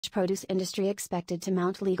produce industry expected to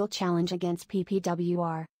mount legal challenge against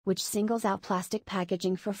PPWR, which singles out plastic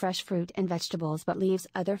packaging for fresh fruit and vegetables but leaves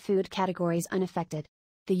other food categories unaffected.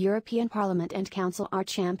 The European Parliament and Council are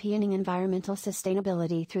championing environmental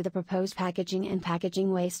sustainability through the proposed Packaging and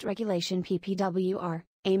Packaging Waste Regulation (PPWR),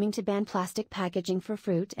 aiming to ban plastic packaging for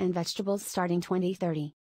fruit and vegetables starting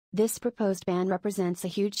 2030. This proposed ban represents a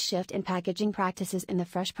huge shift in packaging practices in the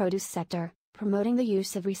fresh produce sector, promoting the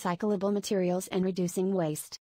use of recyclable materials and reducing waste.